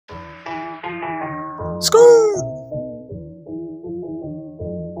Skirt!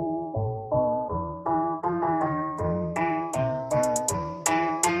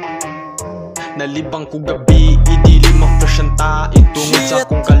 Nalibang ko gabi, idilim ang flash ang taing tungod sa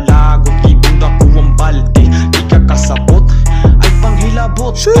akong kalagot. Ibunda ko ang balde, di ka kasabot ay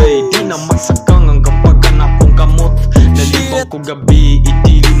panghilabot. Kay di na magsakang ang kapagan akong kamot. Nalibang ko gabi,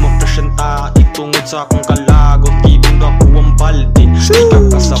 idilim ang flash ang taing tungod sa akong kalagot. Ibunda ko ang balde, di ka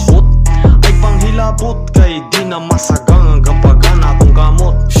kasabot ay panghilabot. Kay di na masagang ang kapagan akong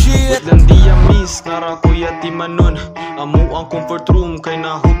kamot. Wait lang di amis, nara kuya ti manon. Amo ang comfort room kay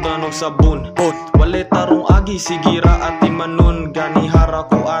nahudan og sabon. Wale tarong agi sigira at imanon. Gani hara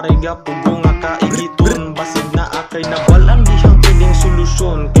ko ariga pugo nga kaigiton. Basig na akay nabalang dihang pwedeng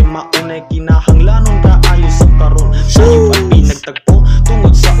solusyon. Kay maunay kinahanglanon kaayos sa karon. Sayo ay pinagtagpo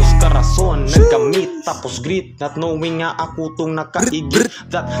tungod sa uskarason. Nagkamit tapos grit, not knowing nga ako tong nakaigit.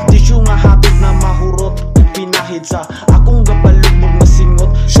 That tissue nga habit na mahurot ug pinahid sa akong gabalog mong masingot.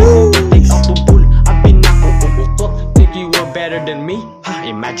 Ako take out to pull ang pinako ug utot. Think you were better than me? Ha,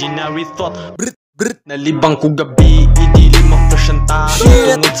 imaginary thought. Nalibang ko gabi, idilim ang flash ang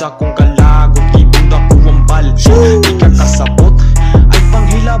taing tungod sa akong kalagot. Ibunda ko ang balde, di ka kasabot ay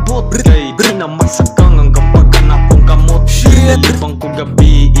panghilabot. Kay di na magsakang ang kapagan akong kamot. Nalibang ko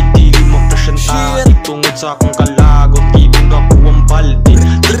gabi, idilim ang flash ang taing tungod sa akong kalagot. Ibunda ko ang balde,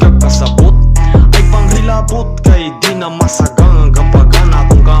 di ka kasabot ay panghilabot. Kay di na masagang ang kapagan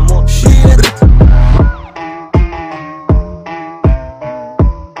akong kamot.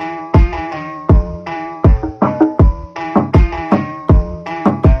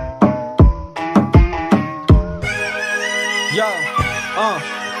 Yo,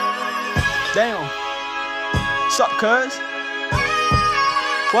 damn. Sup, cuz?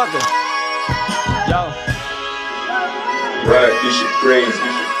 What the? Yo. Right, this shit crazy, this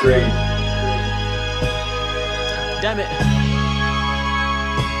shit crazy. Damn it.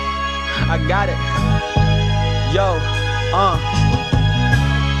 I got it. Yo,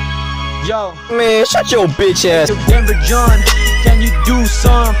 Yo. Man, shut your bitch ass. Denver John, can you do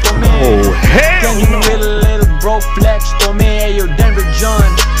something for me? Oh, hell Can you get a little bro flex for me? Hey, yo, Denver John,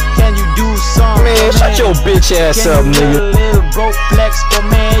 can you do something Man, for shut me? your bitch ass up, Can you get nigga. a little bro flex for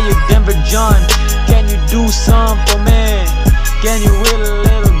me? Hey, yo, Denver John, can you do something for me? Can you get a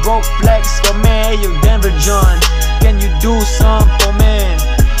little bro flex for me? Hey, yo, Denver John, can you do something for me?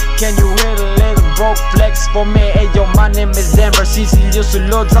 Can you hit a little broke flex for me? Hey yo, my name is Denver. Sisilyo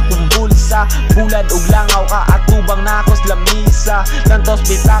sulod sa kong bulsa. Bulad ug langaw ka at tubang nakos lamisa. Lantos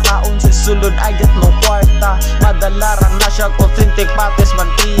bitaka unsi sulod I get no kwarta. Madalaran na siya authentic patis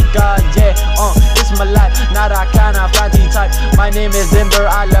mantika. Yeah, it's my life, not a kinda fancy type. My name is Denver,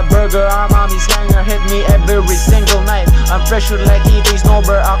 I love burger. I'm mommy's hanger, hit me every single night. I'm fresher like eating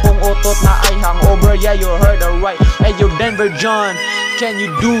snowbird. Akong otot na ay hangover. Yeah, you heard it right. Hey yo, Denver John, can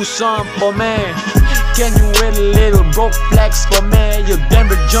you do something for me? Can you hit a little broke flex for me? Yo,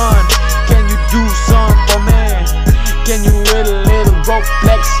 Denver John, can you do something for me? Can you hit a little broke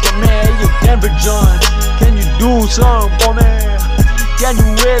flex for me? Yo, Denver John, can you do something for me? Can you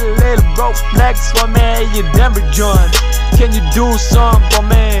hit a little broke flex for me? Yo, Denver John, can you do something for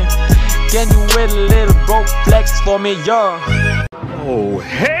me? Can you hit a little broke flex for me, yo? Oh,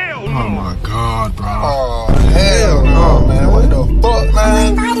 hell no. Oh my God, bro. Oh, hell no, man. What the fuck,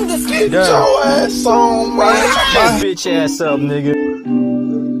 man? Get your ass on, man. Shut your bitch ass up, nigga.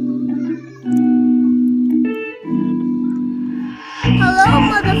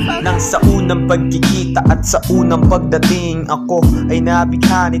 Nang sa unang pagkikita at sa unang pagdating, ako ay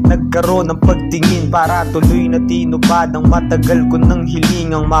nabighanit, nagkaroon ng pagtingin para tuloy na tinupad ang matagal ko ng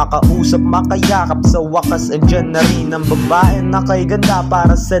hilingang makausap, makayakap. Sa wakas andyan na rin ang babae na kay ganda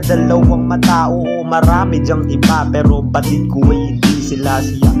para sa dalawang mata. Oo, marami dyang iba pero batid ko ay hindi sila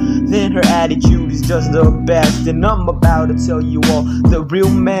siya. Then her attitude is just the best, and I'm about to tell you all the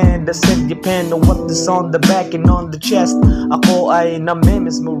real man doesn't depend on what is on the back and on the chest. Ako ay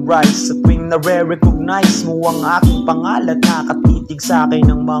na-mesmerize sa tuwing nare-recognize mo ang aking pangalan. Nakatitig sa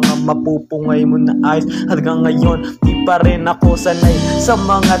akin ng mga mapupungay mo na eyes. Hanggang ngayon di pa rin ako sanay sa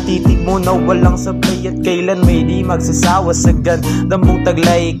mga titig mo na walang sablay at kailan may di magsasawa sa ganda mong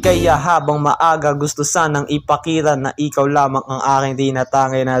taglay. Kaya habang maaga gusto sanang ipakita na ikaw lamang ang aking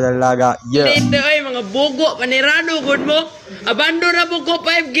tinatangay na dalaga. Yeah. Dito ay mga bugo, panirano good mo. Abandon na po ko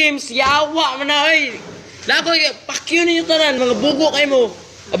 5 games. Yawa man na ay. Lako pakyo ninyo tanan mga bugo kay mo.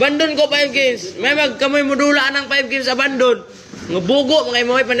 Abandon ko 5 games. May magkamoy modula ng 5 games abandon. Mga bugo mga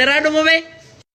mo ay panirano mo be.